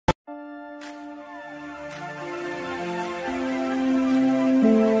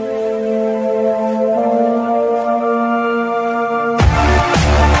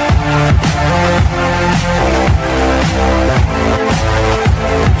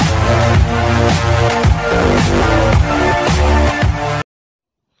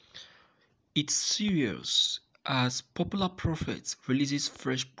It's serious as popular prophet releases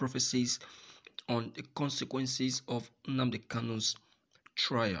fresh prophecies on the consequences of Nnamdi Kanu's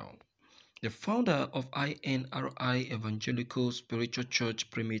trial. The founder of INRI Evangelical Spiritual Church,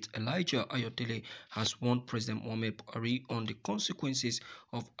 Primate Elijah Ayodele, has warned President Muhammad Buhari on the consequences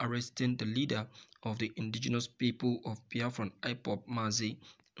of arresting the leader of the indigenous people of Biafran IPOB, Mazi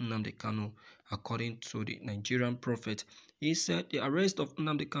Nnamdi Kanu. According to the Nigerian prophet, he said the arrest of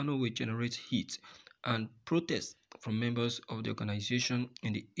Nnamdi Kanu will generate heat and protest from members of the organization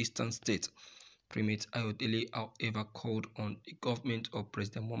in the eastern state. Primate Ayodele, however, called on the government of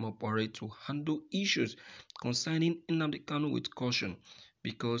President Muhammadu Buhari to handle issues concerning Nnamdi Kanu with caution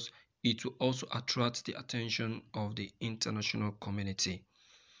because it will also attract the attention of the international community.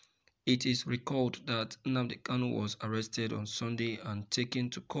 It is recalled that Nnamdi Kanu was arrested on Sunday and taken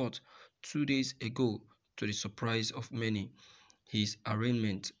to court 2 days ago to the surprise of many. His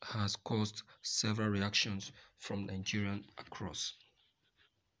arraignment has caused several reactions from Nigerians across.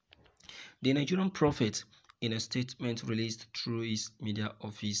 The Nigerian prophet, in a statement released through his media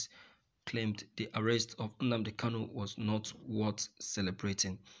office, claimed the arrest of Nnamdi Kanu was not worth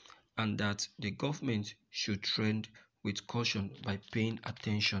celebrating and that the government should tread with caution by paying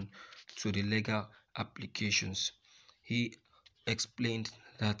attention to the legal applications. He explained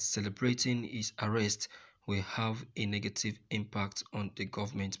that celebrating his arrest will have a negative impact on the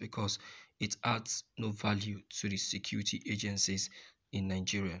government because it adds no value to the security agencies in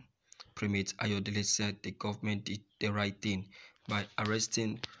Nigeria. Primate Ayodele said the government did the right thing by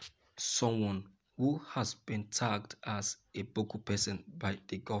arresting someone who has been tagged as a Boko person by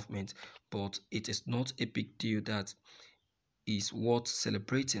the government, but it is not a big deal that is worth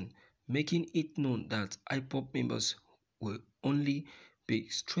celebrating, making it known that IPOB members will only be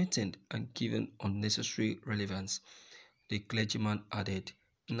strengthened and given unnecessary relevance. The clergyman added,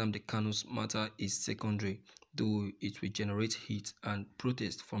 Nnamdi Kanu's matter is secondary, though it will generate heat and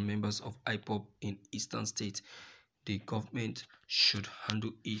protest from members of IPOB in eastern states. The government should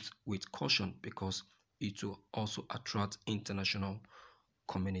handle it with caution because it will also attract international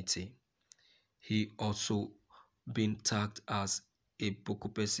community. He also been tagged as a Boko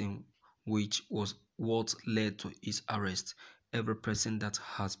person, which was what led to his arrest. Every person that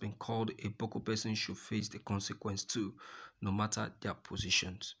has been called a Boko person should face the consequence too, no matter their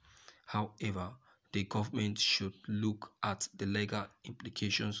positions. However, the government should look at the legal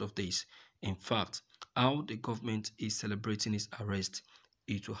implications of this. In fact, how the government is celebrating his arrest,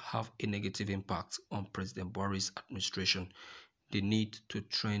 it will have a negative impact on President Buhari's administration. They need to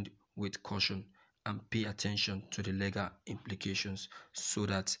tread with caution and pay attention to the legal implications so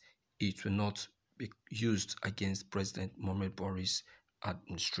that it will not be used against President Muhammadu Buhari's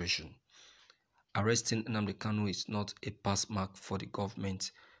administration. Arresting Nnamdi Kanu is not a pass mark for the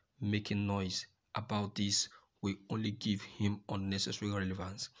government. Making noise about this will only give him unnecessary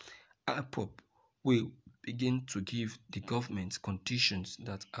relevance. IPOB will begin to give the government conditions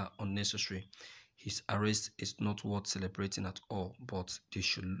that are unnecessary. His arrest is not worth celebrating at all, but they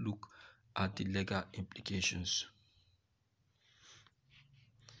should look at the legal implications.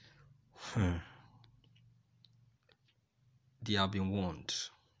 They have been warned.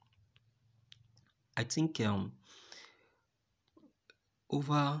 I think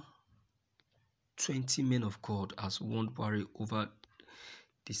over 20 men of God has warned Buhari over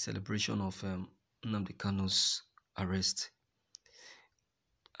the celebration of Nnamdi Kanu's arrest,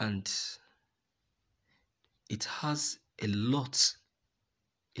 and it has a lot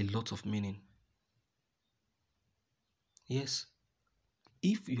of meaning. Yes,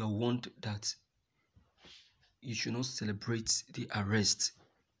 if you are warned that you should not celebrate the arrest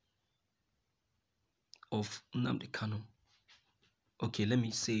of Nnamdi Kanu, okay, let me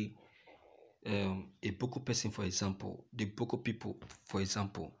say a Boko person, for example, the Boko people, for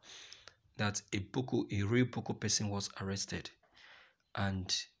example, that a real Boko person was arrested,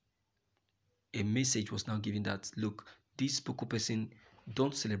 and a message was now given that, look, this Boko person,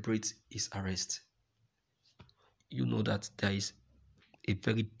 don't celebrate his arrest. You know that there is a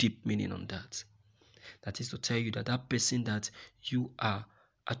very deep meaning on that. That is to tell you that that person that you are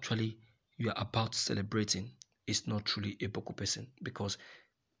about celebrating is not truly a Boko person, because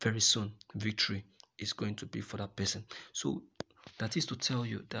very soon victory is going to be for that person. So that is to tell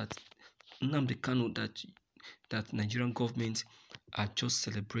you that Nnamdi Kanu, that Nigerian government are just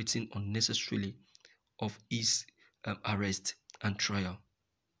celebrating unnecessarily of his arrest and trial,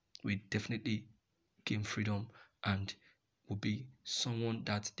 will definitely gain freedom and will be someone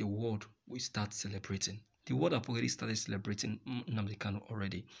that the world will start celebrating. The world have already started celebrating Nnamdi Kanu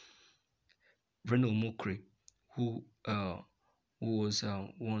already. Reno Mokri, who who was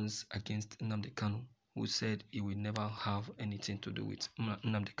once against Nnamdi Kanu, who said he will never have anything to do with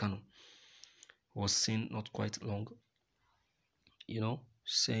Nnamdi Kanu, was seen not quite long,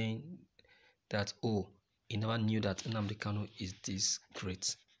 saying that, oh, he never knew that Nnamdi Kanu is this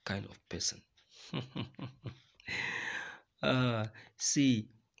great kind of person. See,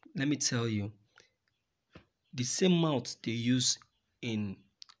 let me tell you, the same mouth they use in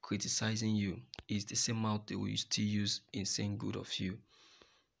criticizing you is the same mouth they will still use in saying good of you.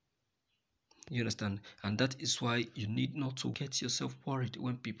 You understand? And that is why you need not to get yourself worried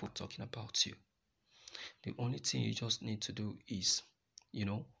when people are talking about you. The only thing you just need to do is,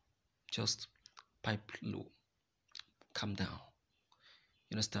 just pipe low, calm down.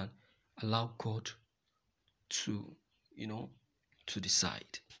 You understand? Allow God to, to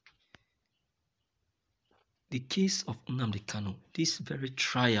decide. The case of Nnamdi Kanu, this very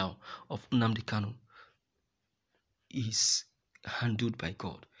trial of Nnamdi Kanu, is handled by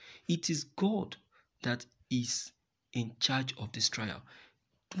God. It is God that is in charge of this trial.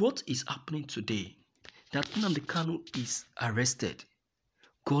 What is happening today, that Nnamdi Kanu is arrested,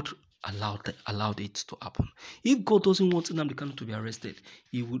 God allowed it to happen. If God doesn't want Nnamdi Kanu to be arrested,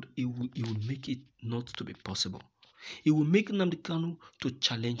 he would make it not to be possible. He will make Nnamdi Kanu to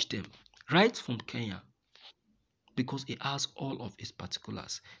challenge them right from Kenya, because he has all of his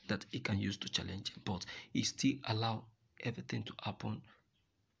particulars that he can use to challenge him, but he still allow everything to happen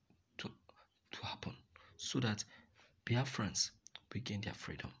so that Biafrans will gain their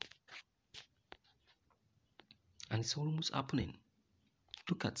freedom. And it's almost happening.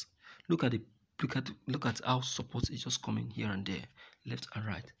 Look at how support is just coming here and there, left and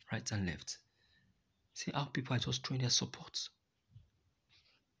right and left. See how people are just throwing their support.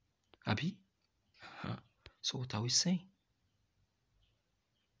 Abi? So what are we saying?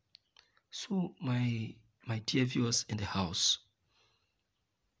 So my dear viewers in the house,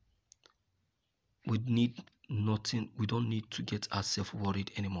 we don't need to get ourselves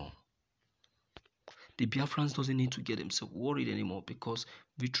worried anymore. The Biafrans doesn't need to get themselves worried anymore, because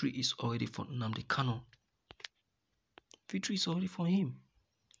victory is already for Nnamdi Kanu. Victory is already for him.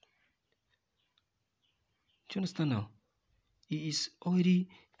 Do you understand now? He is already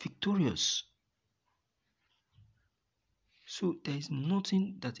victorious. So there is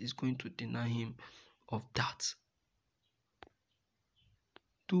nothing that is going to deny him of that.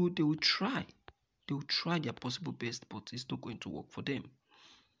 Though they will try their possible best, but it's not going to work for them.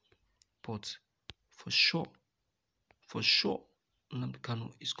 But for sure, Nnamdi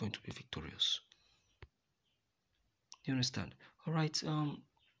Kanu is going to be victorious. You understand? All right.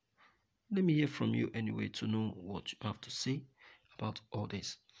 Let me hear from you anyway to know what you have to say about all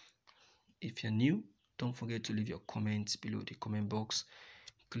this. If you're new, don't forget to leave your comments below the comment box.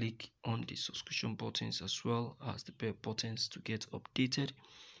 Click on the subscription buttons as well as the bell buttons to get updated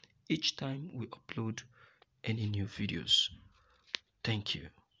each time we upload any new videos. Thank you.